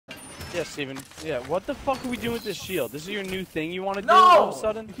Yeah, Steven. Yeah, what the fuck are we doing with this shield? This is your new thing you want to do all of a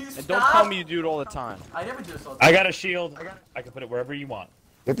sudden? And don't tell me you do it all the time. I never do this all the time. I got a shield. I can put it wherever you want.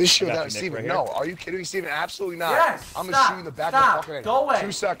 Get this shield out, Nick, Steven. right No, are you kidding me, Steven? Absolutely not. Yes, I'm gonna shoot you in the back of the fucking head. Go away.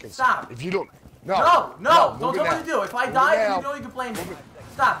 2 seconds. Stop. If you don't. No, don't tell me what to do. If I die, you know you can blame me.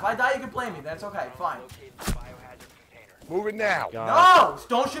 Stop. If I die, you can blame me. That's okay. Fine. Move it now. No!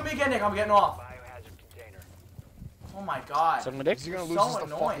 Don't shoot me again, Nick. I'm getting off. Oh my god. So Nick? You're gonna lose So the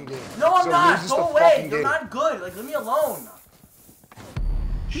fucking annoying. game. No, I'm So not. loses Go the away. fucking They're game. not good. Like, leave me alone.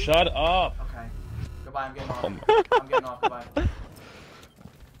 Shut up. Okay. Goodbye. I'm getting off. I'm getting off. Goodbye.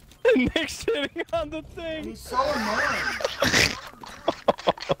 Nick's sitting on the thing. He's so annoying.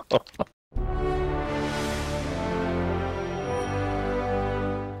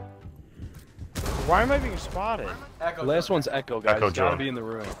 Why am I being spotted? Echo. Last one's Echo, guys. Echo He's gotta drone. be in the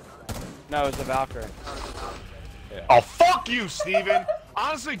room. No, it's the Valkyrie. Yeah. Oh, fuck you, Steven.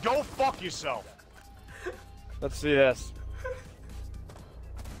 Honestly, go fuck yourself. Let's see this.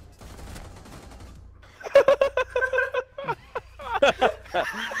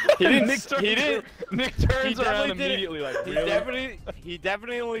 He didn't. Nick turns around immediately like, really? He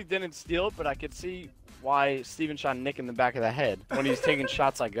definitely didn't steal it, but I could see why Steven shot Nick in the back of the head when he's taking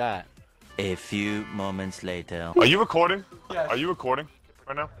shots like that. A few moments later. Are you recording? Yes. Are you recording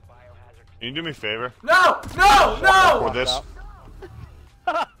right now? Can you do me a favor? No! No! No! Or this?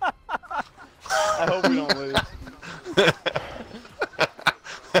 I hope we don't lose.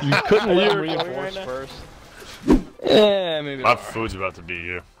 You couldn't Are let you him recording reinforce right now? first. Yeah, maybe My not. food's about to be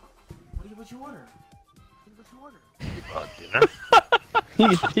you. What'd you order? Dinner?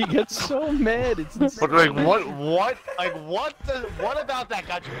 He gets so mad. It's insane. But like, what about that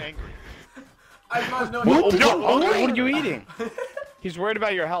got you angry? I must know What you. are you eating? He's worried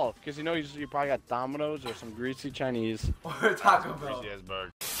about your health because you know you probably got Domino's or some greasy Chinese. Or Taco Bell. Yes,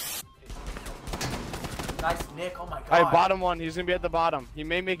 Berg. Nice, Nick. Oh my god. Alright, bottom one. He's gonna be at the bottom. He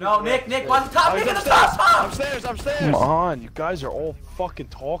may make it. No, Nick, why the top? Oh, Nick he's at the top! Top! Upstairs, upstairs. Come on, you guys are all fucking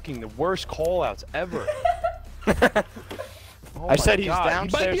talking. The worst callouts ever. Oh I said my he's God.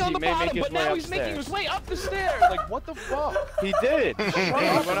 downstairs. He might be on the may make bottom, his but way now he's upstairs. making his way up the stairs. Like, what the fuck? He did. He Shut went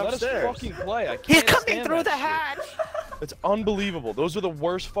up and let us upstairs. fucking play. I can't He's coming stand through that the shit. hatch. It's unbelievable. Those are the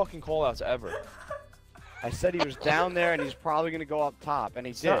worst fucking callouts ever. I said he was down there and he's probably gonna go up top, and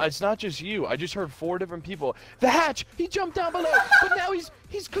he did. It's not just you. I just heard 4 different people. The hatch. He jumped down below, but now he's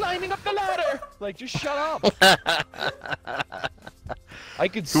climbing up the ladder. Like, just shut up. I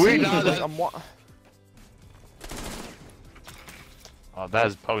could see. Like, Oh, that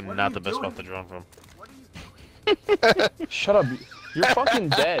is probably not the best spot to drone from. Shut up. You're fucking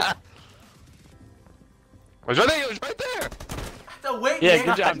dead. It was right there. It was right there. The wait, Yeah, Nick.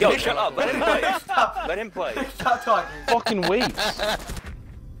 good job. Go, shut up. Let him play. Stop. Let him play. Stop talking. Fucking weights.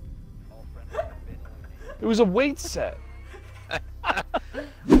 It was a weight set.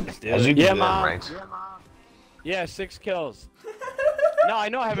 Yeah, Mom. Yeah, 6 kills. No, I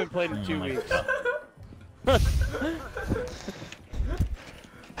know I haven't played in 2 weeks.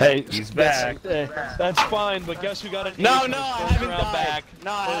 Hey, He's back. That's fine, but guess who got an No, ace no, on his I first haven't round died. back?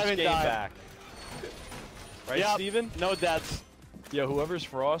 No, I First haven't game died. back. Right, Yep. Steven? No deaths. Yo, whoever's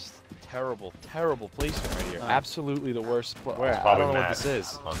Frost, terrible placement right here. Absolutely the worst. Where? I don't know what this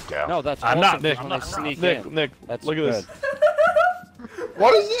is. No, that's I'm awesome, not, 'cause Nick, when I'm they not. sneak Nick, in. Nick, That's look at this.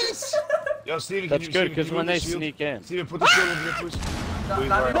 What is this? Yo, Steven, That's good because when they sneak in. Steven, put the shield over here, please. Please,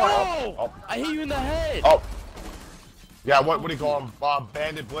 not right. No! Oh. I hit you in the head. Oh. Yeah, what do you call him?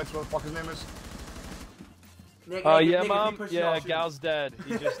 Bandit Blitz, what the fuck his name is? Nick, Yeah, Nick, if he Mom. pushes you, Yeah, I'll shoot him. Gal's dead.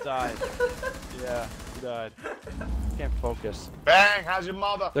 He just died. Yeah, he died. Can't focus. Bang, how's your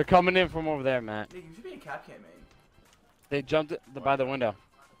mother? They're coming in from over there, Matt. Nick, you should be a Capcan, man. They jumped by the window.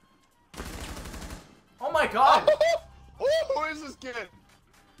 Oh my god! Who is this kid?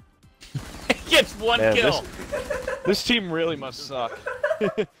 He gets 1 Yeah, kill. This team really must suck.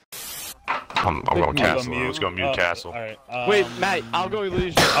 I'm going Castle. Let's go mute Oh, Castle. All right. Wait, Matt, I'll go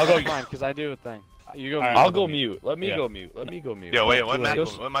leisure. I'll go- Fine, because I do a thing. You go. Alright, mute. I'll go mute. Let me Yeah. go mute. Let me go mute. Yo, wait, let Too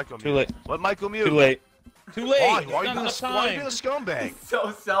late. Michael Too mute. late. Let Michael mute. Too late. Too late. Why? Why are you Not being enough a time. scumbag?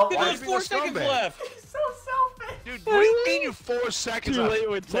 So selfish. Why There's you being 4 a seconds scumbag? left. He's so selfish. Dude, what do you mean you 4 seconds? Too left? late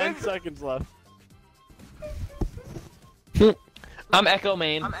with 10 seconds left. I'm Echo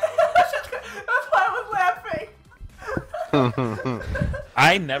Main. That's why I was laughing.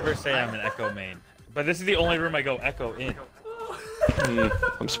 I never say I'm an Echo main, but this is the only room I go Echo in.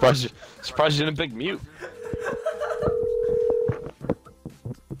 I'm surprised you didn't pick mute.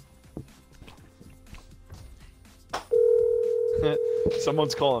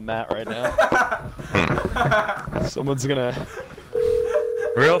 Someone's calling Matt right now. Someone's gonna.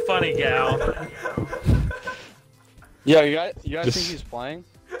 Real funny, gal. Yeah, you guys think he's playing?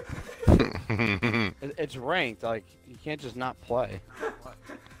 It's ranked. Like you can't just not play.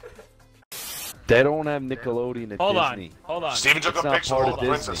 They don't have Nickelodeon at Disney. Hold on. Steven took It's a not picture of part all of the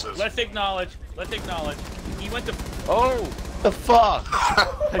Disney. princesses. Let's acknowledge. He went to. Oh, The fuck?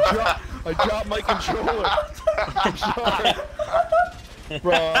 I dropped my controller. I'm sorry.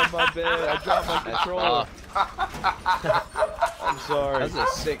 Bro, my bad. I dropped my controller. I'm sorry. That's a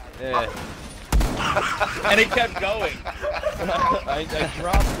sick. Yeah. And he kept going. I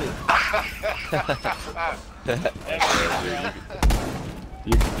dropped it.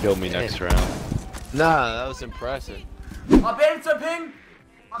 You can kill me next round. Nah, that was impressive. Bandits are ping!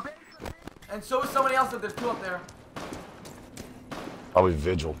 And so is somebody else. There's two up there. Probably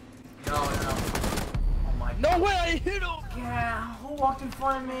Vigil. No. Oh my. No way! I hit him. Yeah, who walked in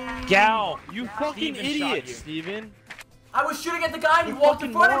front of me? Gal, You fucking Steven shot idiot, you. Steven. I was shooting at the guy and he You walked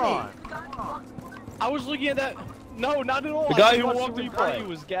in fucking front of me. I was looking at that. No, not at all. The I guy just who watched walked the in front of replay. you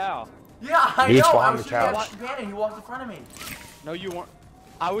was Gal. Yeah, I He was know. I behind was the shooting couch. at Bandit and he walked in front of me. No, you weren't.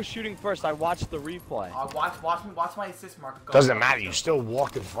 I was shooting first. I watched the replay. Watch my assist marker. Go. Doesn't matter, you still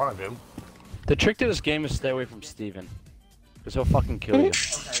walked in front of him. The trick to this game is stay away from Steven. Because he'll fucking kill you.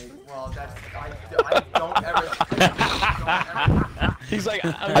 Okay, well, that's. I don't ever. He's like,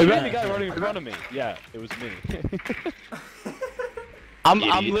 I'm shooting the guy running in front of me. Yeah, it was me. I'm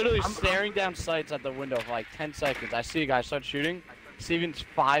literally staring down sights at the window for like 10 seconds. I see a guy start shooting. Steven's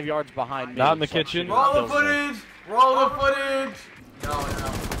 5 yards behind me. Not in the Starts kitchen. shooting. Roll the Kills me. footage. Roll the footage. No.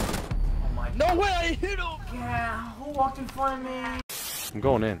 Oh my. No way! I hit him. Yeah, who walked in front of me? I'm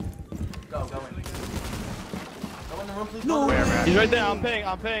going in. Go in. Go in the room, please. No way. He's right there. I'm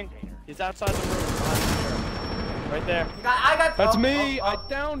ping. He's outside the room. Right there. I got. That's me. I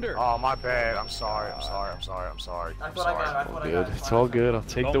downed her. Oh, my bad. I'm sorry. That's what I got. That's what I Good. got. It's all good. I'll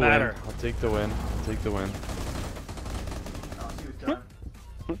take Don't the win. matter. I'll take the win. I'll take the win. Oh, he was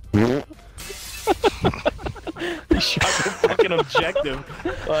done. He shot the fucking objective.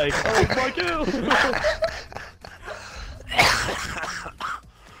 Like, oh my god.